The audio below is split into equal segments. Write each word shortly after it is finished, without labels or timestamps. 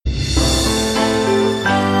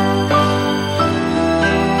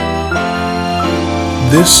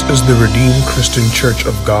This is the Redeemed Christian Church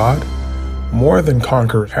of God, More Than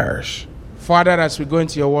Conqueror Parish. Father, as we go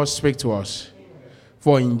into your word, speak to us.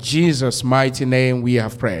 For in Jesus' mighty name we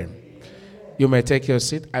have prayed. You may take your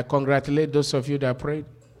seat. I congratulate those of you that prayed.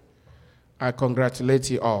 I congratulate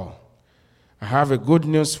you all. I have a good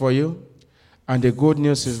news for you. And the good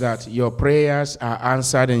news is that your prayers are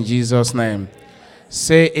answered in Jesus' name.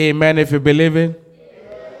 Say amen if you believe it.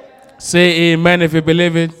 Say amen if you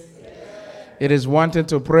believe it. It is one thing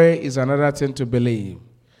to pray, is another thing to believe.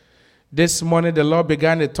 This morning the Lord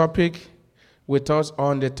began a topic with us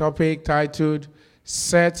on the topic titled,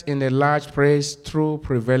 Set in a Large Praise Through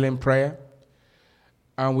Prevailing Prayer.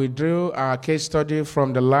 And we drew our case study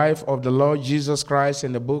from the life of the Lord Jesus Christ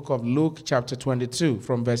in the book of Luke chapter 22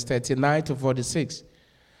 from verse 39 to 46.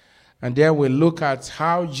 And there we look at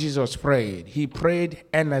how Jesus prayed. He prayed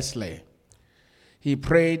earnestly. He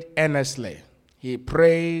prayed earnestly. He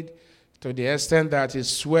prayed to the extent that his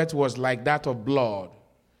sweat was like that of blood.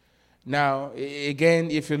 Now,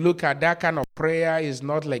 again, if you look at that kind of prayer, it's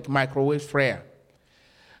not like microwave prayer.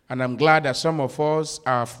 And I'm glad that some of us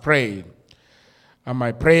have prayed. And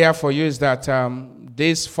my prayer for you is that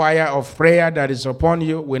this fire of prayer that is upon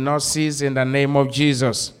you will not cease in the name of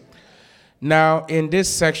Jesus. Now, in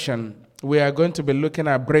this section, we are going to be looking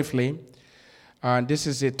at briefly, and this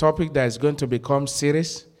is a topic that is going to become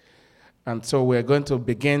serious. And so we're going to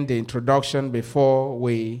begin the introduction before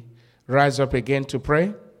we rise up again to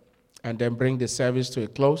pray and then bring the service to a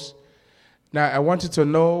close. Now, I want you to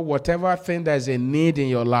know whatever thing that is a need in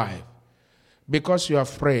your life, because you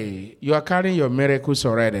have prayed, you are carrying your miracles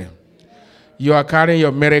already. You are carrying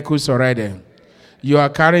your miracles already. You are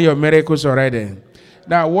carrying your miracles already.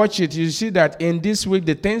 Now, watch it. You see that in this week,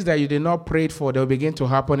 the things that you did not pray for, they'll begin to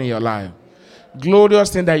happen in your life.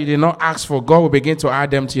 Glorious things that you did not ask for, God will begin to add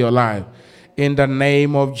them to your life. In the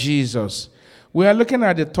name of Jesus. We are looking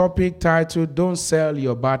at the topic titled, Don't Sell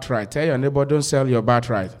Your Birthright. Tell your neighbor, don't sell your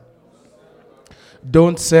birthright.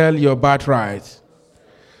 Don't sell your birthright.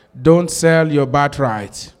 Don't sell your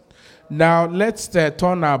birthright. Now, let's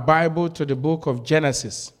turn our Bible to the book of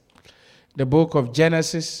Genesis. The book of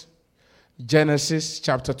Genesis, Genesis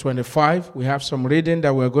chapter 25. We have some reading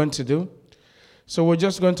that we're going to do. So we're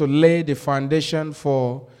just going to lay the foundation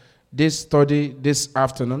for this study this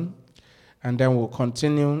afternoon, and then we'll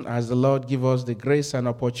continue as the Lord gives us the grace and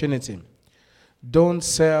opportunity. Don't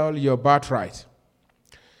sell your birthright.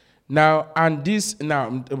 Now, I'm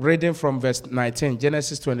reading from verse 19,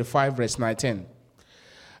 Genesis 25, verse 19.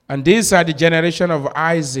 And these are the generation of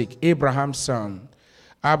Isaac, Abraham's son.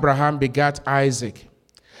 Abraham begat Isaac.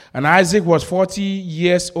 And Isaac was 40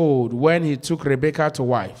 years old when he took Rebekah to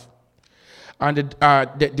wife. And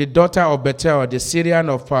the daughter of Bethuel, the Syrian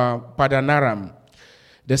of Padanaram,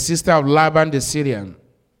 the sister of Laban the Syrian.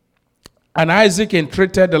 And Isaac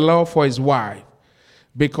entreated the Lord for his wife,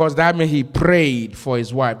 because that means he prayed for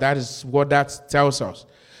his wife. That is what that tells us.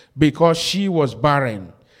 Because she was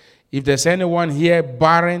barren. If there's anyone here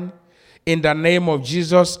barren, in the name of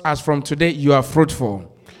Jesus, as from today, you are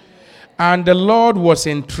fruitful. And the Lord was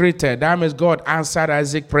entreated. That means God answered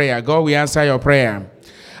Isaac's prayer. God will answer your prayer.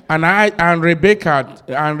 And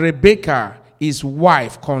Rebekah, his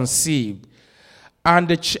wife, conceived. And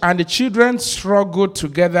the children struggled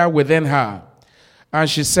together within her. And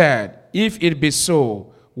she said, If it be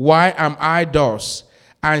so, why am I thus?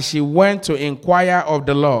 And she went to inquire of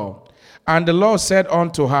the Lord. And the Lord said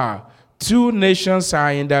unto her, 2 nations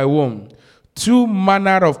are in thy womb. 2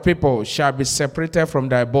 manner of people shall be separated from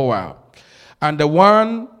thy bowel. And the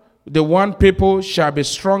one people shall be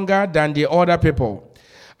stronger than the other people.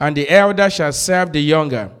 And the elder shall serve the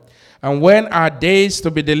younger. And when our days to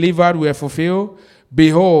be delivered were fulfilled,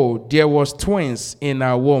 behold, there was twins in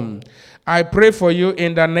our womb. I pray for you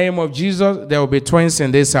in the name of Jesus, there will be twins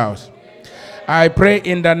in this house. I pray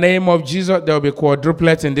in the name of Jesus, there will be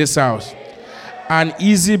quadruplets in this house. An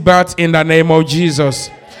easy birth in the name of Jesus.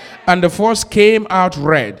 And the first came out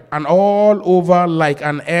red and all over like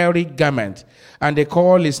an airy garment. And they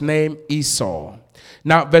call his name Esau.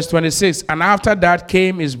 Now, verse 26, and after that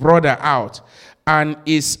came his brother out, and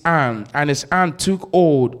his aunt took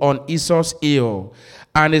hold on Esau's heel,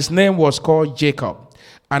 and his name was called Jacob.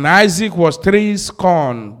 And Isaac was 80,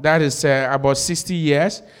 that is about 60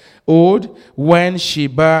 years old, when she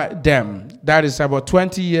bare them. That is about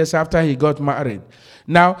 20 years after he got married.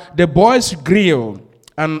 Now, the boys grew,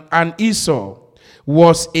 and Esau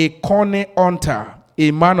was a cunning hunter, a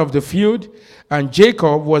man of the field, and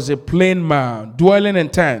Jacob was a plain man, dwelling in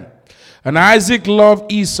tent. And Isaac loved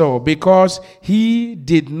Esau because he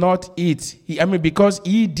did not eat. Because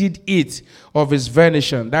he did eat of his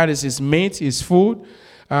venison. That is his meat, his food.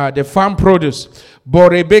 the farm produce.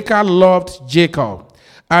 But Rebekah loved Jacob.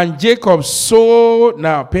 And Jacob sowed,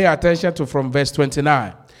 now pay attention to from verse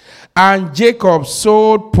 29. And Jacob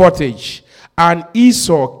sowed pottage, and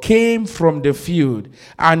Esau came from the field,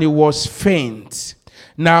 and he was faint.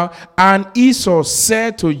 Now, and Esau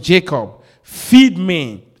said to Jacob, feed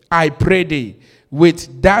me, I pray thee,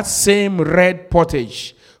 with that same red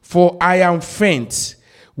pottage, for I am faint.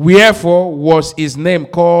 Wherefore was his name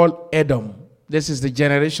called Edom. This is the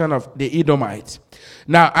generation of the Edomites.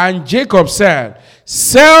 Now, and Jacob said,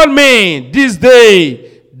 sell me this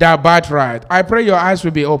day thy birthright. I pray your eyes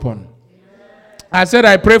will be open. I said,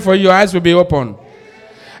 I pray for you, your eyes will be open.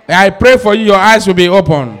 I pray for you, your eyes will be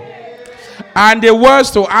open. And the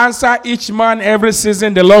words to answer each man every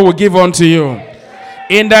season the Lord will give unto you.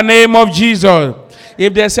 In the name of Jesus.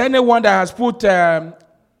 If there's anyone that has put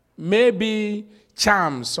maybe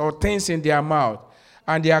charms or things in their mouth,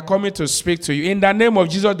 and they are coming to speak to you, in the name of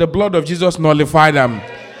Jesus, the blood of Jesus nullify them.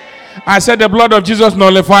 I said the blood of Jesus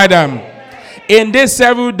nullify them. In this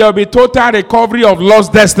service, there will be total recovery of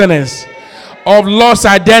lost destinies, of lost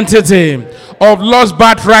identity, of lost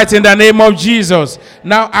birthright in the name of Jesus.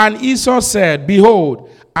 Now, and Esau said, behold,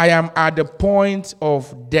 I am at the point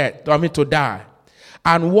of death, to die.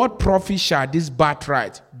 And what profit shall this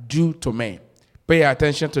birthright do to me? Pay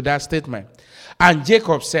attention to that statement. And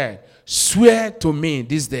Jacob said, swear to me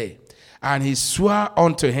this day. And he swore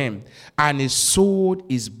unto him, and he sold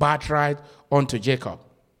his birthright unto Jacob.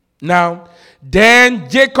 Now, then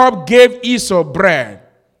Jacob gave Esau bread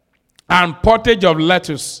and pottage of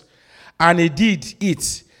lettuce, and he did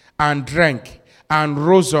eat and drank and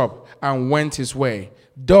rose up and went his way.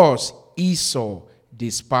 Thus Esau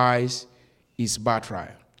despised his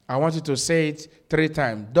birthright. I want you to say it 3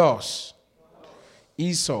 times. Thus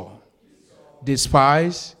Esau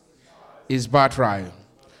despised his birthright.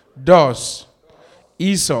 Thus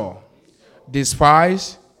Esau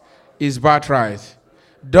despised his birthright.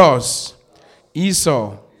 Thus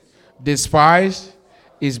Esau despised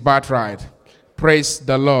his birthright. Praise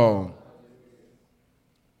the Lord.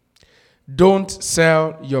 Don't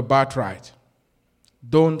sell your birthright.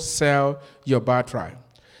 Don't sell your birthright.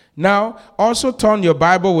 Now, also turn your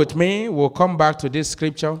Bible with me. We'll come back to this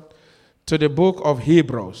scripture, to the book of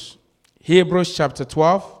Hebrews. Hebrews chapter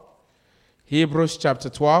 12. Hebrews chapter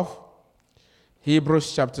 12.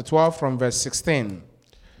 Hebrews chapter 12 from verse 16.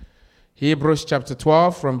 Hebrews chapter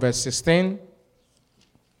 12 from verse 16.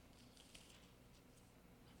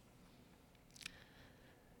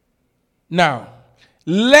 Now,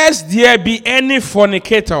 lest there be any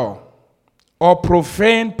fornicator or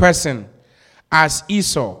profane person as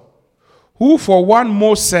Esau, who for one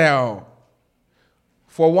morsel,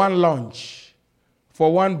 for one lunch,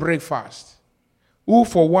 for one breakfast, who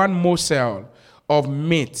for one morsel of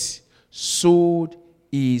meat sold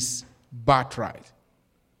his birthright.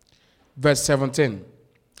 Verse 17.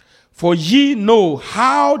 For ye know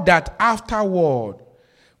how that afterward,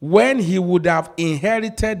 when he would have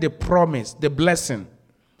inherited the promise, the blessing,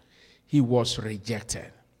 he was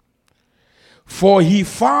rejected. For he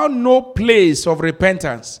found no place of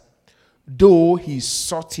repentance, though he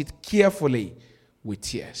sought it carefully with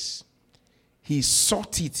tears. He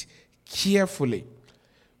sought it carefully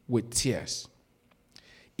with tears.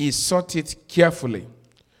 He sought it carefully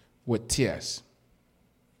with tears.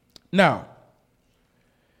 Now,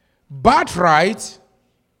 birthright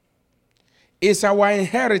is our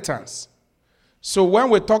inheritance. So when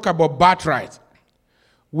we talk about birthright,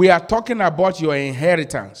 we are talking about your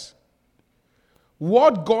inheritance.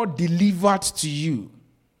 What God delivered to you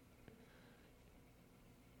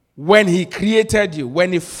when he created you,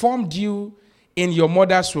 when he formed you in your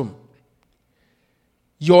mother's womb.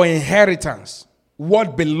 Your inheritance,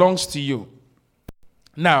 what belongs to you.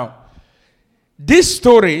 Now, this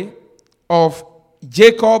story of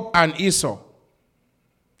Jacob and Esau,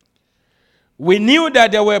 we knew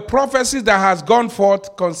that there were prophecies that has gone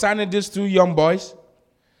forth concerning these 2 young boys,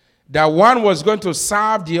 that one was going to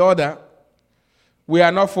serve the other. We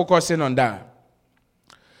are not focusing on that.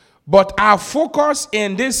 But our focus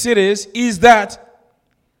in this series is that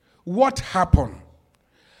what happened?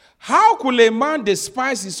 How could a man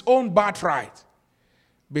despise his own birthright?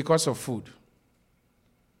 Because of food.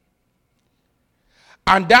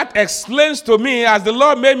 And that explains to me, as the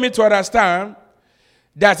Lord made me to understand,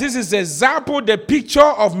 that this is example, the picture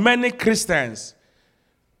of many Christians,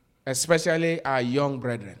 especially our young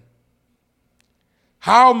brethren.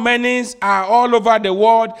 How many are all over the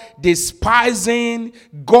world despising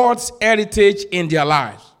God's heritage in their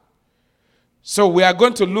lives? So we are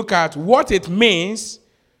going to look at what it means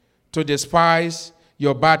to despise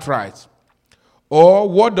your birthright. Or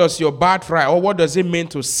what does your birthright, or what does it mean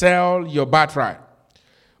to sell your birthright?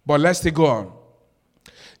 But let's still go on.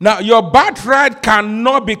 Now, your birthright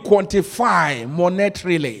cannot be quantified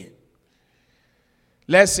monetarily.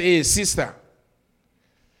 Let's say a sister.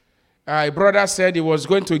 A brother said he was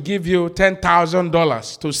going to give you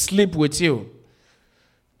 $10,000 to sleep with you,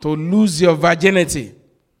 to lose your virginity.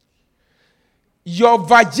 Your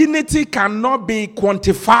virginity cannot be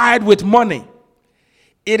quantified with money.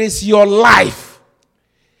 It is your life.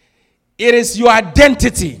 It is your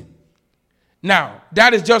identity. Now,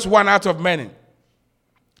 that is just one out of many.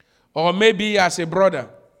 Or maybe as a brother,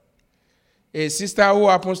 a sister who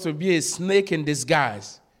happens to be a snake in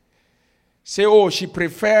disguise. Say, oh, she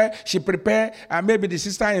prepared, and maybe the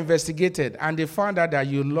sister investigated, and they found out that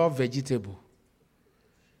you love vegetable.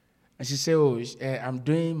 And she said, oh, I'm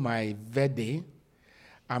doing my birthday.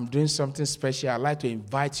 I'm doing something special. I'd like to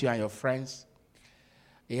invite you and your friends.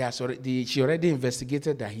 She already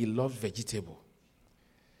investigated that he loves vegetable.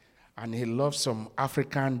 And he loves some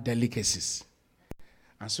African delicacies.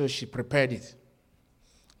 And so she prepared it.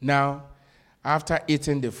 Now, after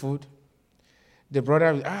eating the food, the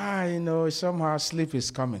brother, somehow sleep is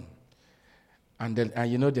coming. And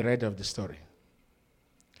you know the rest of the story.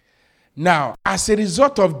 Now, as a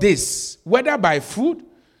result of this, whether by food,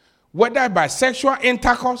 whether by sexual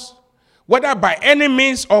intercourse, whether by any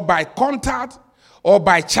means or by contact, or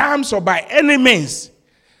by charms or by any means,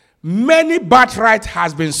 many birthright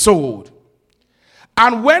has been sold.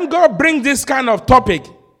 And when God brings this kind of topic,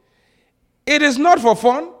 it is not for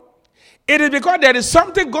fun. It is because there is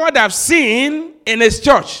something God has seen in his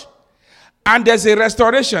church. And there's a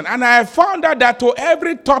restoration. And I have found out that to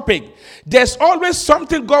every topic, there's always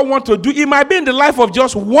something God wants to do. It might be in the life of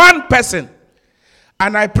just one person.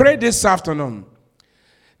 And I pray this afternoon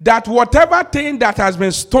that whatever thing that has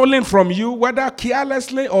been stolen from you, whether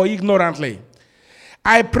carelessly or ignorantly,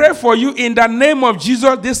 I pray for you in the name of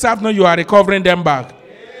Jesus this afternoon, you are recovering them back.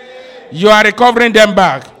 You are recovering them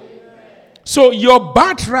back. So your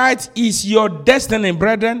birthright is your destiny,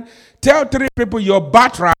 brethren. Tell 3 people your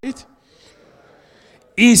birthright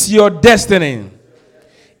is your destiny,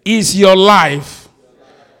 is your life.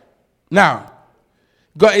 Now,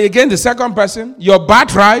 go again, the second person, your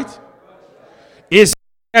birthright is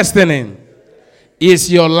destiny,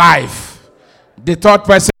 is your life. The third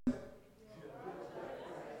person,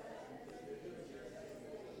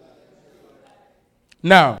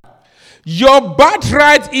 now, your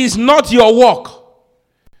birthright is not your work.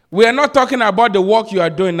 We are not talking about the work you are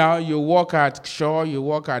doing now. You work at Shaw, you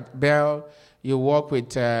work at Bell, you work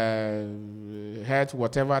with Health,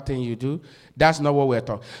 whatever thing you do. That's not what we're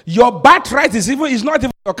talking. Your birthright is not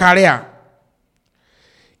even your career.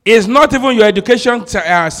 It's not even your education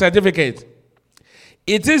certificate.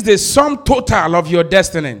 It is the sum total of your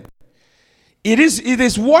destiny. It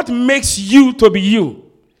is what makes you to be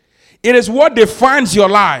you. It is what defines your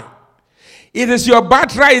life. It is your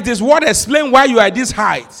birthright. It is what explains why you are this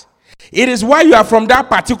height. It is why you are from that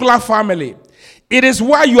particular family. It is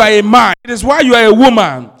why you are a man. It is why you are a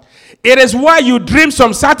woman. It is why you dream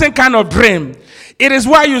some certain kind of dream. It is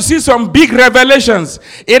why you see some big revelations.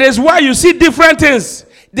 It is why you see different things.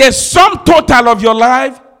 The sum total of your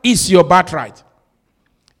life is your birthright.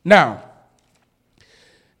 Now,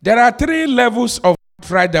 there are 3 levels of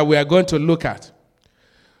birthright that we are going to look at.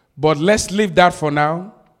 But let's leave that for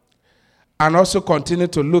now and also continue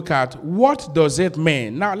to look at what does it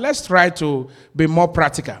mean. Now, let's try to be more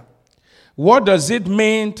practical. What does it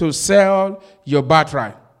mean to sell your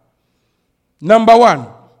birthright? Number 1,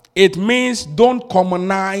 it means don't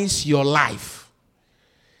commonize your life.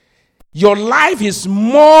 Your life is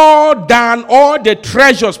more than all the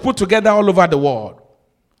treasures put together all over the world.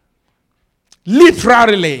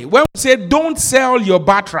 Literally, when we say don't sell your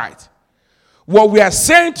birthright, what we are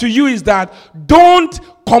saying to you is that don't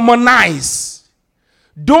commonize.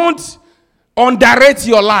 Don't underrate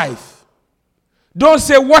your life. Don't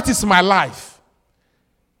say, what is my life?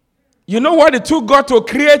 You know what it took God to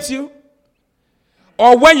create you?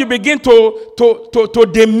 Or when you begin to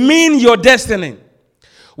demean your destiny,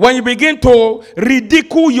 when you begin to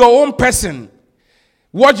ridicule your own person,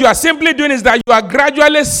 what you are simply doing is that you are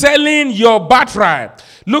gradually selling your birthright.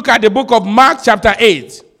 Look at the book of Mark chapter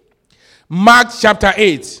 8. Mark chapter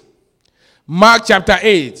 8. Mark chapter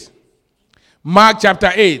 8. Mark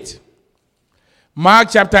chapter 8. Mark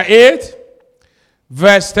chapter 8,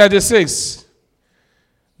 verse 36.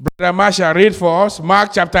 Brother Marsha, read for us.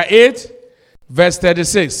 Mark chapter 8, verse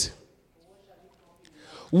 36.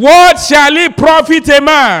 What shall it profit a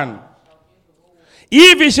man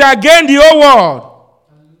if he shall gain the whole world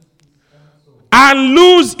and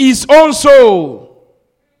lose his own soul?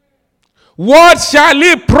 What shall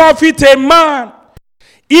it profit a man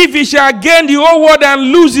if he shall gain the whole world and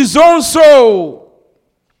lose his own soul?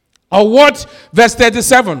 Or what? Verse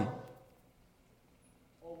 37.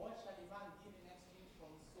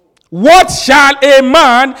 What shall a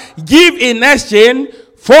man give in exchange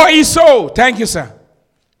for his soul? Thank you, sir.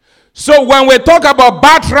 So when we talk about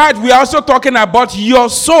birthright, we are also talking about your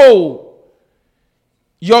soul.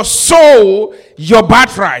 Your soul, your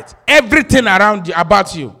birthright. Everything around you,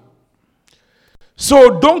 about you.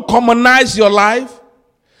 So don't commonize your life.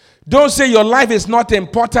 Don't say your life is not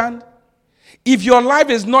important. If your life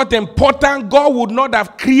is not important, God would not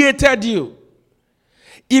have created you.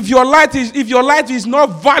 If your life is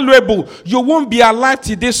not valuable, you won't be alive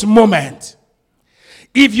to this moment.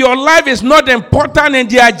 If your life is not important in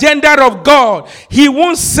the agenda of God, He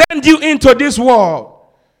won't send you into this world.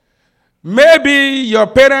 Maybe your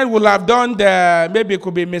parents will have done maybe it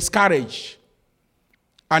could be miscarriage.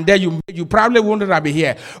 And then you probably wouldn't have been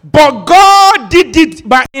here. But God did it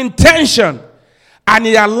by intention. And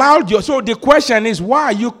He allowed you. So the question is, why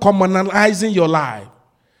are you communalizing your life?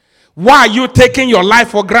 Why are you taking your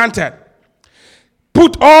life for granted?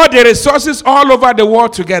 Put all the resources all over the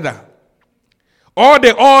world together. All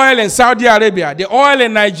the oil in Saudi Arabia, the oil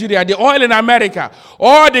in Nigeria, the oil in America,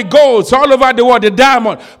 all the golds all over the world, the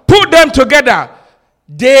diamond. Put them together.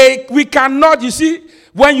 We cannot, you see,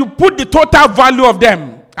 when you put the total value of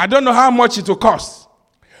them, I don't know how much it will cost.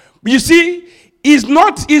 You see, it's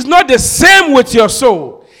not the same with your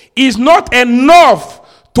soul. It's not enough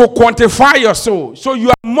to quantify your soul. So you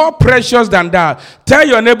are more precious than that. Tell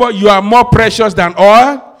your neighbor, you are more precious than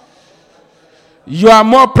oil. You are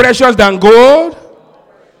more precious than gold.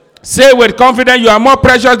 Say with confidence, you are more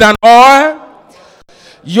precious than oil.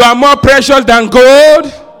 You are more precious than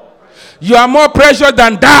gold. You are more precious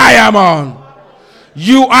than diamond.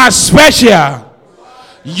 You are special.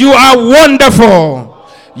 You are wonderful.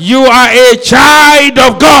 You are a child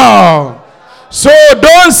of God. So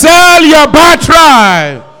don't sell your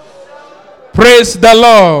birthright. Praise the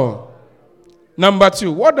Lord. Number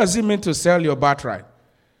 2, what does it mean to sell your birthright?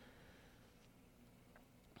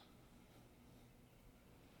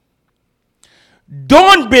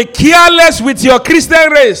 Don't be careless with your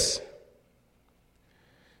Christian race.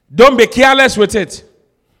 Don't be careless with it.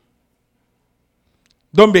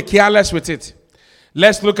 Don't be careless with it.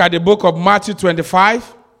 Let's look at the book of Matthew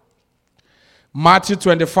 25. Matthew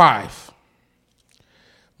 25.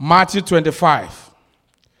 Matthew 25.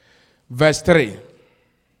 Verse 3.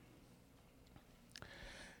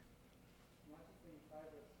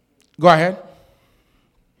 Go ahead.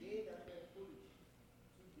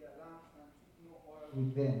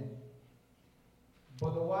 With them.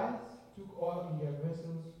 But the wise took oil in their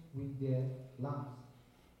vessels with their lamps.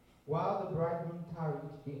 While the bridegroom tarried,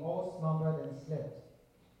 they all slumbered and slept.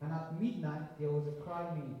 And at midnight there was a cry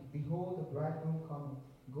made, Behold, the bridegroom cometh,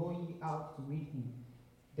 go ye out to meet him.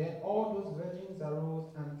 Then all those virgins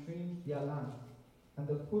arose and trimmed their lamps. And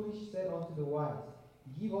the foolish said unto the wise,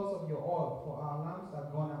 Give us of your oil, for our lamps are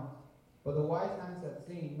gone out. But the wise answered,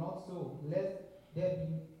 saying, Not so, lest there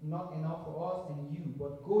be not enough for us and you,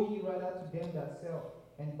 but go ye rather to them that sell,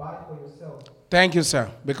 and buy for yourselves. Thank you, sir,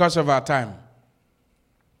 because of our time.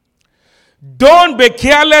 Don't be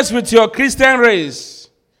careless with your Christian race.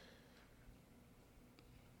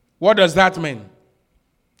 What does that mean?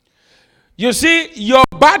 You see, your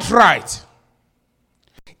birthright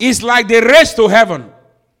is like the race to heaven.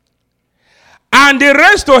 And the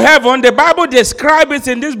race to heaven, the Bible describes it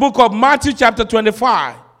in this book of Matthew chapter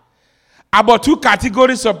 25. About 2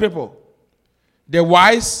 categories of people. The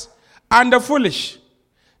wise and the foolish.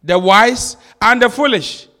 The wise and the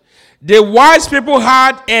foolish. The wise people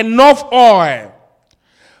had enough oil.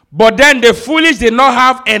 But then the foolish did not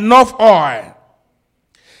have enough oil.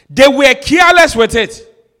 They were careless with it.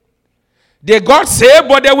 They got saved,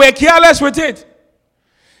 but they were careless with it.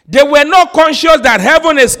 They were not conscious that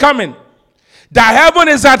heaven is coming. That heaven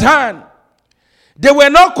is at hand. They were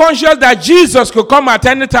not conscious that Jesus could come at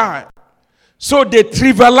any time. So they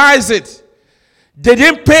trivialized it. They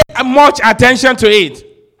didn't pay much attention to it.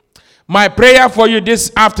 My prayer for you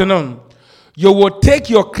this afternoon, you will take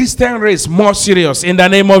your Christian race more serious in the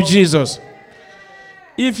name of Jesus.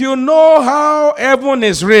 If you know how heaven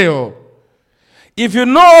is real, if you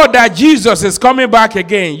know that Jesus is coming back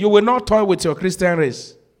again, you will not toy with your Christian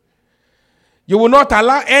race. You will not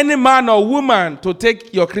allow any man or woman to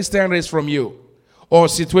take your Christian race from you or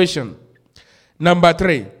situation. Number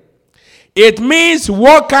 3. It means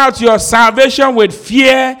work out your salvation with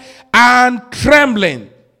fear and trembling.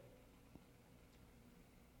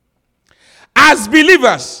 As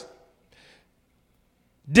believers,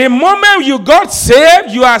 The moment you got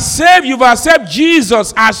saved, you are saved, you've accepted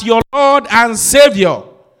Jesus as your Lord and Savior.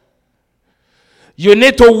 You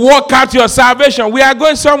need to work out your salvation. We are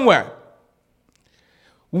going somewhere.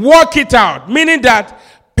 Work it out, meaning that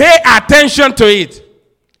pay attention to it.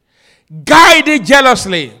 Guide it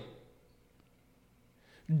jealously.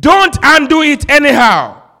 Don't undo it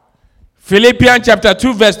anyhow. Philippians chapter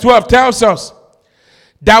 2 verse 12 tells us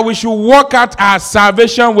that we should work out our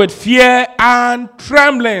salvation with fear and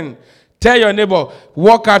trembling. Tell your neighbor,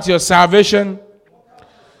 work out your salvation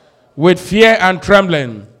with fear and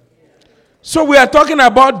trembling. So we are talking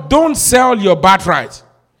about don't sell your birthright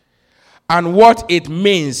and what it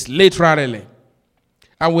means literally.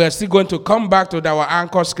 And we are still going to come back to our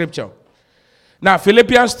anchor scripture. Now,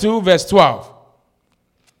 Philippians 2 verse 12.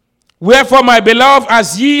 Wherefore, my beloved,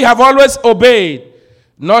 as ye have always obeyed,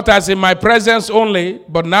 not as in my presence only,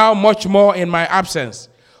 but now much more in my absence,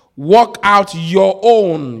 work out your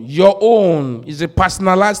own is a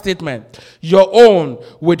personalized statement, your own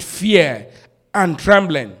with fear and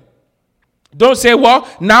trembling. Don't say, well,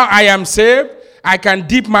 now I am saved, I can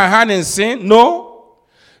dip my hand in sin. No.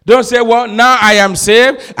 Don't say, well, now I am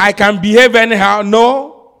saved, I can behave anyhow. No.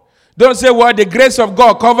 Don't say, well, the grace of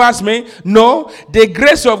God covers me. No, the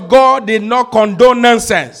grace of God did not condone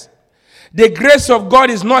nonsense. The grace of God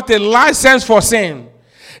is not a license for sin.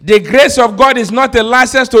 The grace of God is not a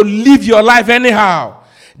license to live your life anyhow.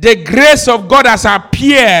 The grace of God has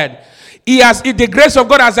appeared. The grace of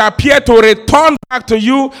God has appeared to return back to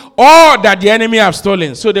you all that the enemy have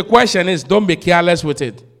stolen. So the question is, don't be careless with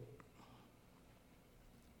it.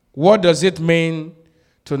 What does it mean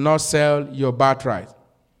to not sell your birthright?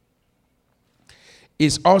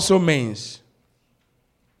 It also means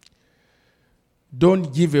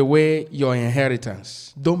don't give away your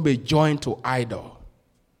inheritance. Don't be joined to idol.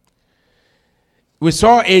 We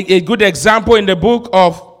saw a good example in the book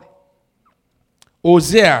of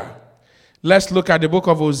Hosea. Let's look at the book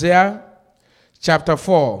of Hosea, chapter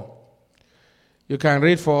 4. You can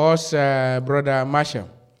read for us, Brother Marshall.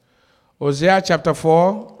 Hosea chapter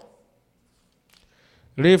 4,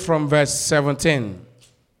 read from verse 17.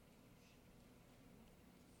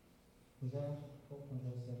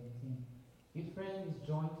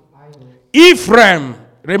 Ephraim,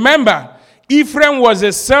 remember, Ephraim was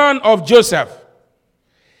a son of Joseph.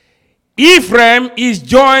 Ephraim is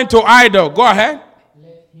joined to idol. Go ahead.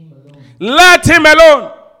 Let him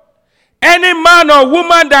alone. Any man or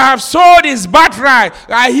woman that have sold his birthright,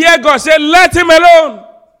 I hear God say, let him alone.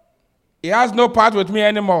 He has no part with me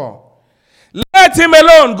anymore. Let him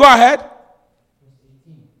alone. Go ahead.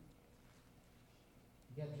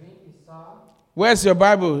 Where's your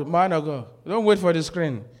Bible, man of God? Don't wait for the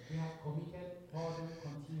screen.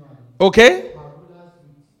 Okay?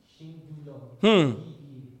 The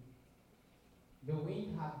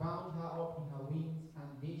wind had bound her up in her wings, and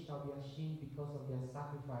they shall be ashamed because of their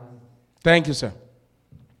sacrifices. Thank you, sir.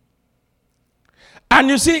 And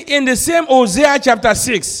you see, in the same Hosea chapter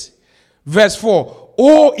 6, verse 4,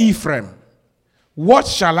 O Ephraim, what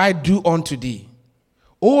shall I do unto thee?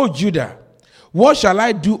 O Judah, what shall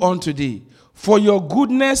I do unto thee? For your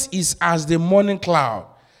goodness is as the morning cloud,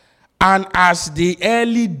 and as the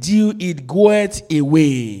early dew it goeth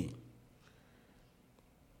away.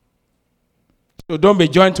 So don't be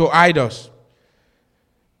joined to idols.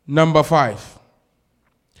 Number 5.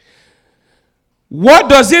 What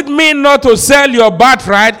does it mean not to sell your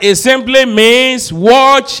birthright? It simply means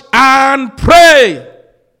watch and pray.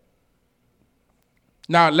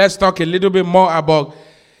 Now let's talk a little bit more about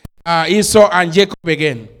Esau and Jacob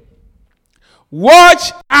again.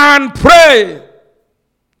 Watch and pray.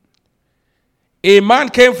 A man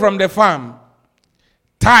came from the farm,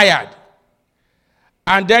 tired.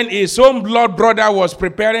 And then his own blood brother was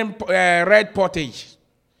preparing red pottage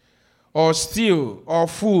or stew or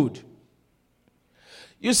food.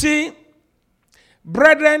 You see,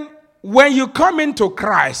 brethren, when you come into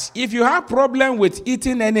Christ, if you have problem with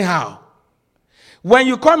eating anyhow, when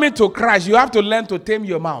you come into Christ, you have to learn to tame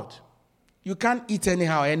your mouth. You can't eat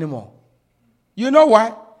anyhow anymore. You know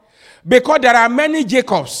why? Because there are many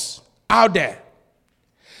Jacobs out there.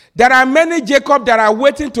 There are many Jacobs that are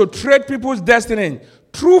waiting to trade people's destiny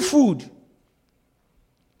through food.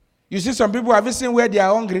 You see some people, have you seen where they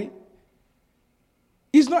are hungry?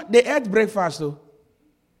 It's not, they ate breakfast though.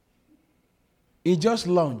 It's just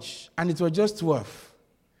lunch, and it was just 12.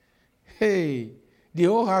 Hey, the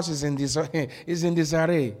whole house is in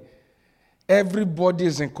disarray. Everybody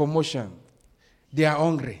is in commotion. They are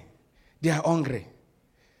hungry. They are hungry.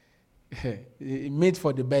 Made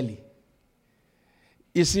for the belly.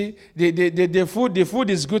 You see, the food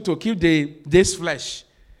is good to keep this flesh,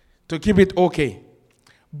 to keep it okay.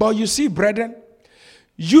 But you see, brethren,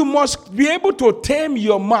 you must be able to tame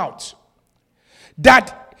your mouth.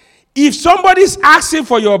 That if somebody's asking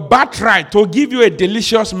for your birthright to give you a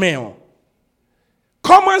delicious meal,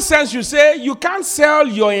 common sense, you say you can't sell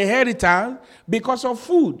your inheritance because of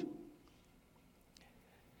food. You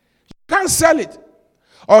can't sell it.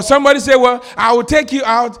 Or somebody say, well, I will take you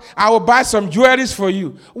out, I will buy some jewelries for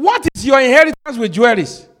you. What is your inheritance with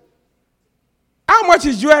jewelries? How much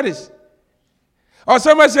is jewelries? Or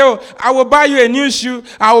somebody say, oh, I will buy you a new shoe,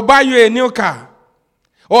 I will buy you a new car.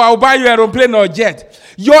 Or I will buy you an aeroplane or jet.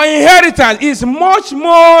 Your inheritance is much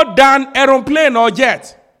more than aeroplane or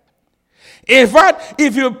jet. In fact,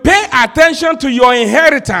 if you pay attention to your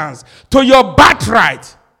inheritance, to your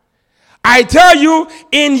birthright, I tell you,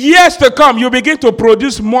 in years to come, you begin to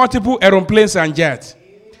produce multiple aeroplanes and jets.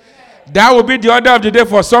 That will be the order of the day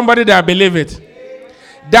for somebody that believe it.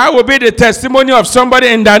 That will be the testimony of somebody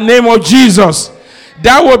in the name of Jesus.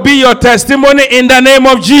 That will be your testimony in the name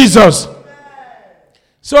of Jesus.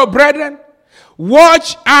 So, brethren,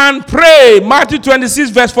 watch and pray. Matthew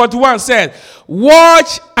 26 verse 41 says,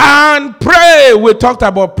 watch and pray. We talked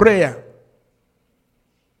about prayer.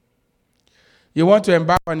 You want to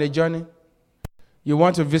embark on a journey? You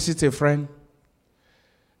want to visit a friend?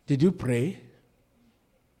 Did you pray?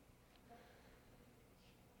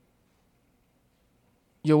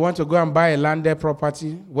 You want to go and buy a landed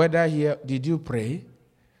property? Whether here, did you pray?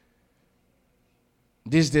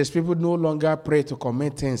 These days, people no longer pray to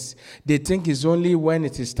commit things. They think it's only when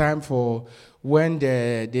it is time for when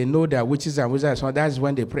they know that witches and wizards, so that's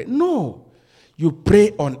when they pray. No. You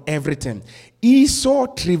pray on everything. Esau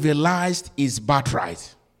trivialized his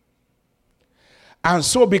birthright. And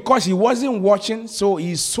so because he wasn't watching, so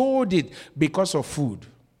he sold it because of food.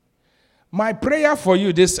 My prayer for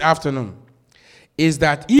you this afternoon is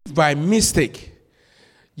that if by mistake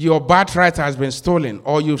your birthright has been stolen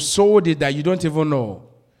or you've sold it that you don't even know.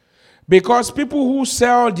 Because people who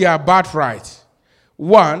sell their birthright,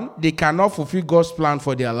 one, they cannot fulfill God's plan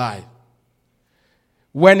for their life.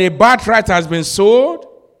 When a birthright has been sold,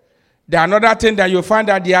 the another thing that you find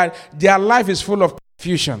that their life is full of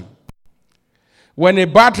confusion. When a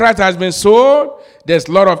birthright has been sold, there's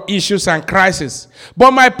a lot of issues and crises.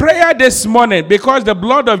 But my prayer this morning, because the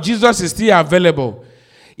blood of Jesus is still available,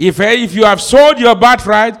 if you have sold your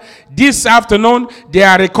birthright, this afternoon, they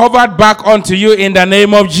are recovered back unto you in the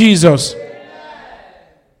name of Jesus.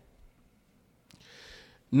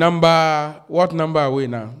 What number are we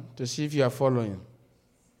now? To see if you are following.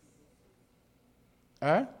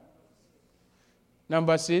 Huh?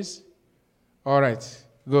 Number 6? All right,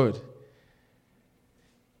 good.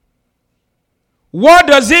 What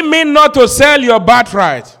does it mean not to sell your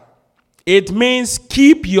birthright? It means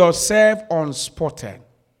keep yourself unspotted.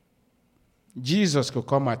 Jesus could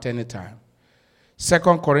come at any time. 2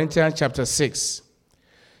 Corinthians chapter 6.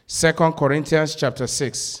 2 Corinthians chapter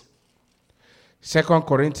 6. 2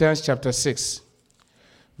 Corinthians chapter 6,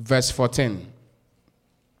 verse 14. 2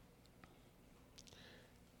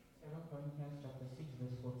 Corinthians chapter 6,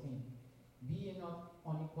 verse 14. Be ye not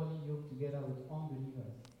unequally yoked together with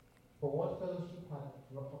unbelievers. For what fellowship hath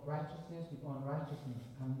righteousness with unrighteousness?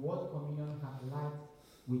 And what communion hath light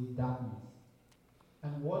with darkness?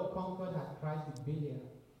 And what concord hath Christ with Belial?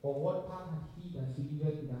 Or what part hath he that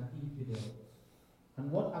believeth with an infidel?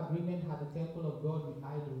 And what agreement hath the temple of God with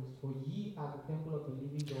idols? For ye are the temple of the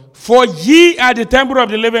living God. For ye are the temple of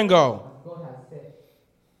the living God. As God hath said,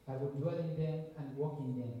 I will dwell in them and walk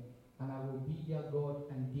in them, and I will be their God,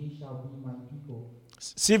 and they shall be my people.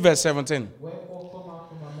 See verse 17. Wherefore come out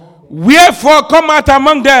from among them. Wherefore come out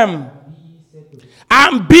among them,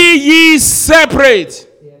 and be ye separate,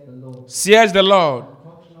 says the Lord.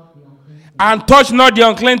 And touch not the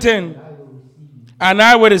unclean thing, and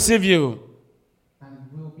I will receive you.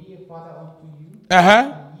 And will be a father unto you, Uh-huh.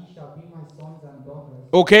 and ye shall be my sons and daughters.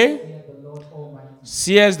 Okay. Saith the Lord Almighty.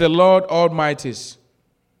 Says the Lord Almighty.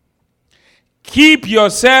 Keep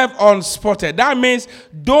yourself unspotted. That means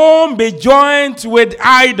don't be joined with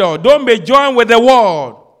idol. Don't be joined with the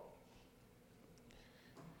world.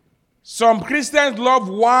 Some Christians love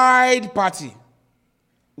wide party.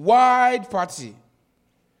 Wide party.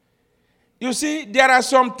 You see, there are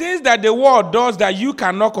some things that the world does that you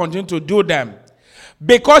cannot continue to do them.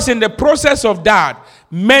 Because in the process of that,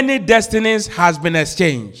 many destinies has been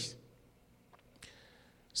exchanged.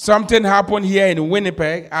 Something happened here in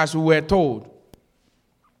Winnipeg, as we were told.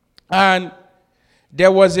 And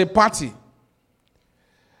there was a party.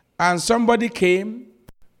 And somebody came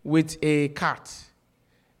with a cat.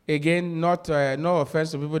 Again, no offense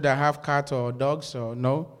to people that have cats or dogs or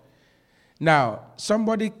no. Now,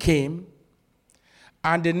 somebody came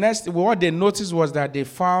And the next, what they noticed was that they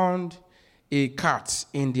found a cat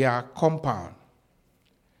in their compound.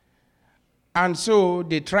 And so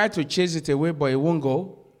they tried to chase it away, but it won't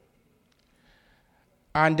go.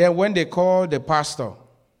 And then when they called the pastor,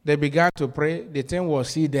 they began to pray. The thing was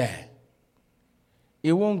still there.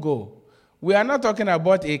 It won't go. We are not talking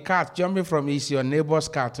about a cat jumping from your neighbor's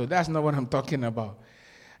cat. So that's not what I'm talking about.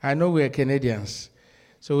 I know we are Canadians.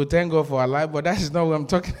 So we thank God for our life, but that is not what I'm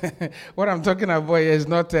talking what I'm talking about is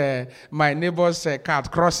not my neighbor's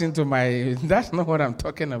cat crossing to my... That's not what I'm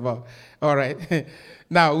talking about. All right.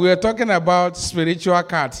 Now, we are talking about spiritual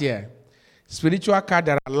cats here. Spiritual cats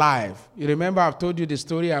that are alive. You remember I've told you the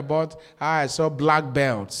story about how I saw black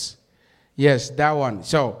belts. Yes, that one.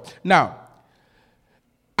 So, now,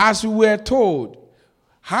 as we were told,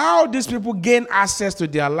 how these people gained access to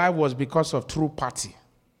their life was because of through party.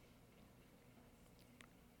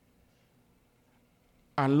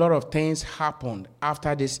 And a lot of things happened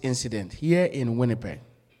after this incident here in Winnipeg.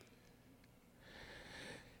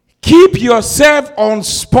 Keep yourself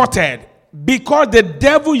unspotted because the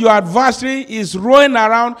devil, your adversary, is rolling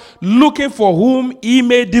around looking for whom he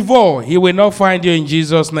may devour. He will not find you in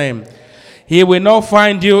Jesus' name. He will not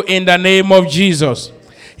find you in the name of Jesus.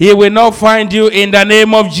 He will not find you in the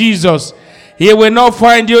name of Jesus. He will not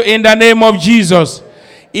find you in the name of Jesus.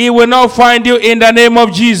 He will not find you in the name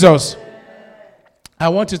of Jesus. I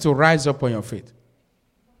want you to rise up on your feet.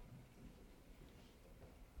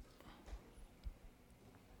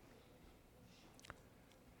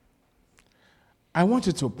 I want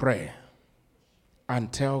you to pray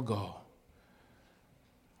and tell God,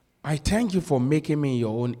 I thank you for making me in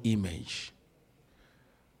your own image.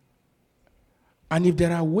 And if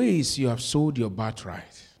there are ways you have sold your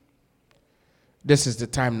birthright, this is the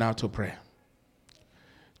time now to pray.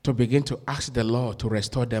 To begin to ask the Lord to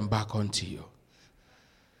restore them back unto you.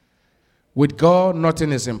 With God,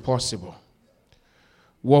 nothing is impossible.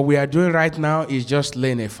 What we are doing right now is just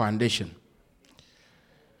laying a foundation.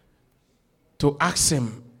 To ask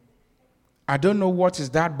him, I don't know what is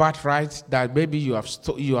that birthright that maybe you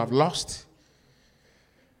have lost.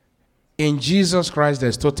 In Jesus Christ,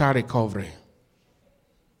 there's total recovery.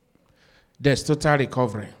 There's total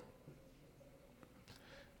recovery.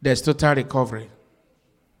 There's total recovery.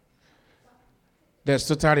 There's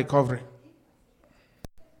total recovery.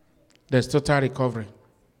 There's total recovery.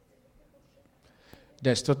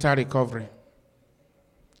 There's total recovery.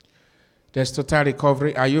 There's total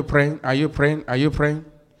recovery. Are you praying? Are you praying? Are you praying?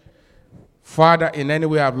 Father, in any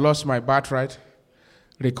way I've lost my birthright,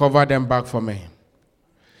 recover them back for me.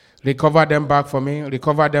 Recover them back for me.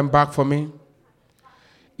 Recover them back for me.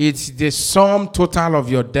 It's the sum total of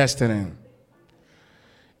your destiny.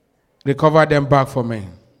 Recover them back for me.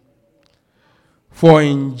 For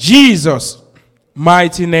in Jesus'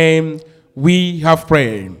 mighty name we have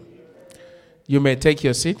prayed. You may take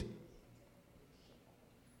your seat.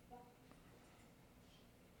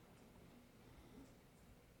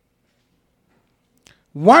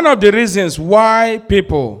 One of the reasons why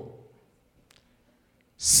people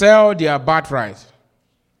sell their birthright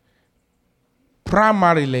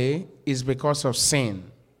primarily is because of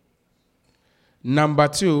sin. Number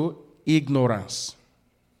two, ignorance.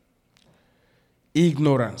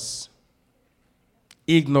 Ignorance.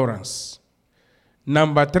 Ignorance.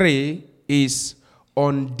 Number three is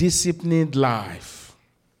undisciplined life.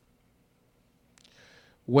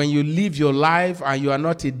 When you live your life and you are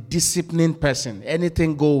not a disciplined person,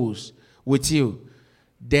 anything goes with you,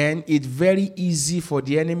 then it's very easy for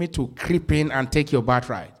the enemy to creep in and take your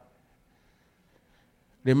birthright.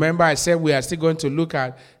 Remember I said we are still going to look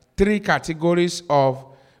at 3 categories of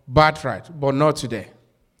birthright, but not today.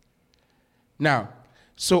 Now,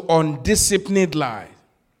 so undisciplined life.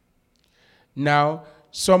 Now,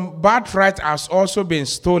 some birthright has also been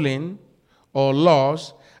stolen or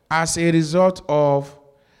lost as a result of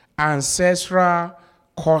ancestral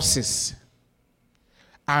causes.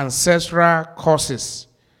 Ancestral causes.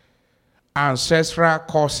 Ancestral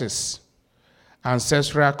causes.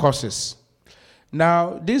 Ancestral causes.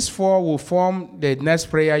 Now, these 4 will form the next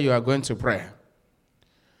prayer you are going to pray.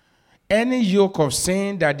 Any yoke of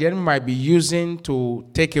sin that the enemy might be using to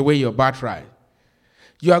take away your birthright,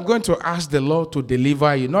 you are going to ask the Lord to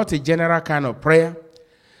deliver you. Not a general kind of prayer,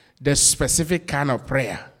 the specific kind of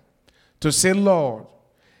prayer. To say, Lord,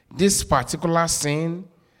 this particular sin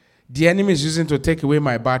the enemy is using to take away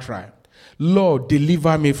my birthright, Lord,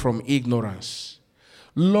 deliver me from ignorance.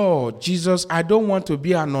 Lord Jesus, I don't want to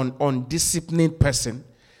be an undisciplined person.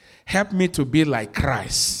 Help me to be like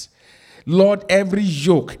Christ. Lord, every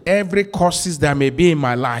yoke, every causes that may be in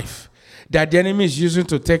my life that the enemy is using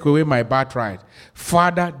to take away my birthright,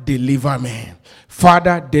 Father, deliver me.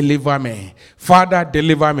 Father, deliver me. Father,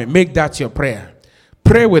 deliver me. Make that your prayer.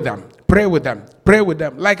 Pray with them. Pray with them. Pray with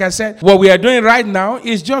them. Like I said, what we are doing right now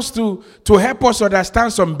is just to help us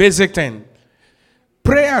understand some basic thing.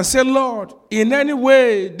 Pray and say, Lord, in any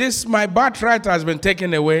way, this my birthright has been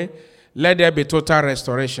taken away. Let there be total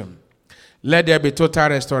restoration. Let there be total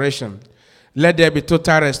restoration. Let there be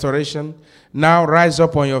total restoration. Now rise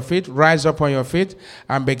up on your feet. Rise up on your feet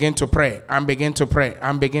and begin to pray. And begin to pray.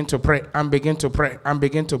 And begin to pray. And begin to pray. And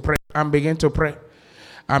begin to pray. And begin to pray.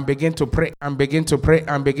 And begin to pray. And begin to pray.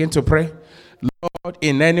 And begin to pray. Lord,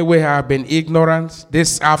 in any way I have been ignorant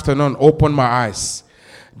this afternoon, open my eyes.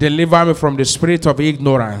 Deliver me from the spirit of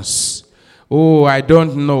ignorance. Oh, I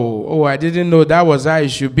don't know. Oh, I didn't know that was how it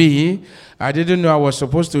should be. I didn't know I was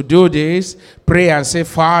supposed to do this. Pray and say,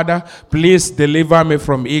 Father, please deliver me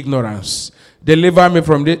from ignorance. Deliver me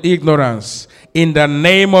from the ignorance. In the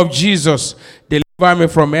name of Jesus, deliver me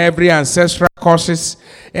from every ancestral curses,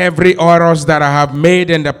 every errors that I have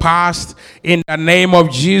made in the past. In the name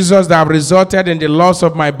of Jesus, that have resulted in the loss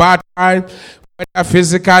of my birthright, whether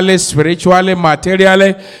physically, spiritually,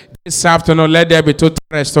 materially. This afternoon, let there be total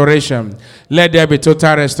restoration. Let there be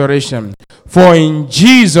total restoration. For in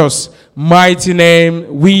Jesus' mighty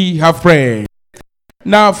name we have prayed.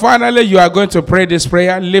 Now, finally, you are going to pray this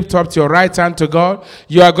prayer. Lift up your right hand to God.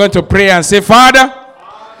 You are going to pray and say, Father.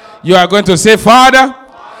 You are going to say, Father,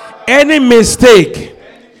 any mistake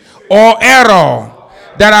or error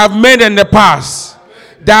that I've made in the past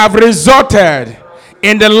that have resulted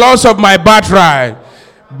in the loss of my birthright,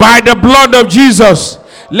 by the blood of Jesus,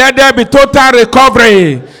 let there be total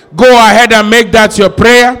recovery. Go ahead and make that your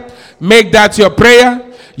prayer. Make that your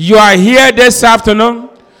prayer. You are here this afternoon.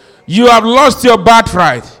 You have lost your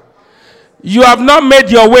birthright. You have not made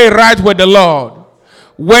your way right with the Lord.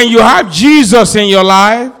 When you have Jesus in your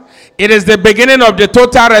life, it is the beginning of the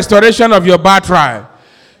total restoration of your birthright.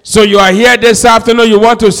 So you are here this afternoon. You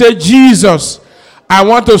want to say, Jesus, I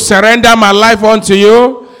want to surrender my life unto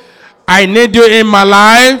you. I need you in my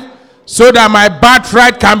life, so that my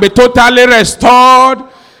birthright can be totally restored.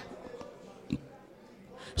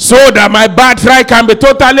 So that my birthright can be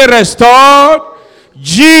totally restored.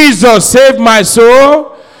 Jesus, save my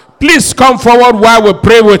soul. Please come forward while we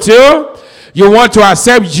pray with you. You want to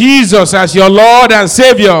accept Jesus as your Lord and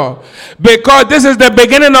Savior, because this is the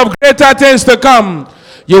beginning of greater things to come.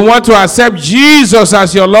 You want to accept Jesus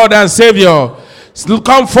as your Lord and Savior.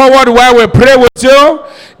 Come forward while we pray with you.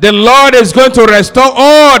 The Lord is going to restore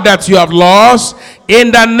all that you have lost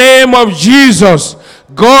in the name of Jesus.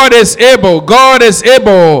 God is able. God is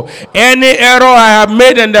able. Any error I have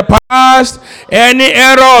made in the past, any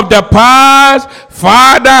error of the past,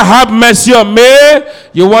 Father, have mercy on me.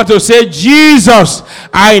 You want to say, Jesus,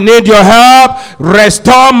 I need your help.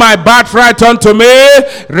 Restore my birthright unto me.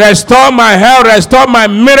 Restore my health. Restore my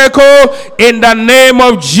miracle in the name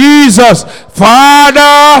of Jesus.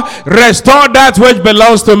 Father, restore that which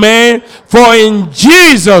belongs to me. For in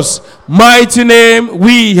Jesus' mighty name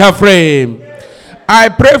we have prayed. I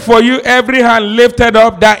pray for you, every hand lifted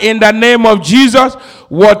up, that in the name of Jesus,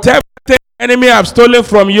 whatever the enemy have stolen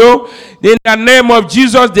from you, in the name of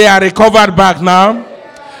Jesus, they are recovered back now.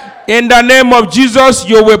 In the name of Jesus,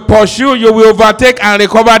 you will pursue, you will overtake and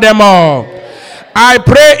recover them all. I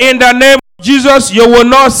pray in the name of Jesus, you will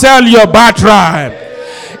not sell your birthright.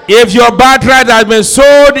 If your birthright has been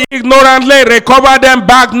sold ignorantly, recover them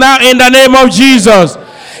back now in the name of Jesus.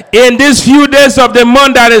 In these few days of the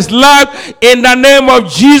month that is left, in the name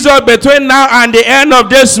of Jesus, between now and the end of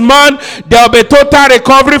this month, there will be total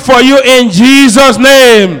recovery for you in Jesus'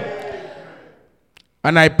 name.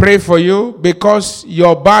 And I pray for you, because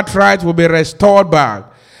your birthright will be restored back.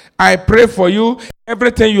 I pray for you,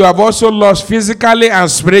 everything you have also lost physically and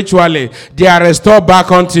spiritually, they are restored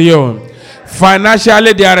back unto you.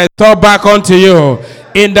 Financially, they are restored back unto you.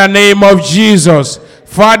 In the name of Jesus.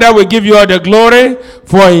 Father, we give you all the glory,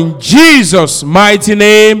 for in Jesus' mighty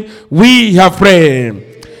name we have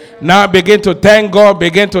prayed. Now begin to thank God.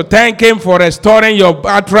 Begin to thank Him for restoring your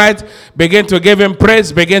birthright. Begin to give Him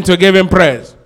praise. Begin to give Him praise.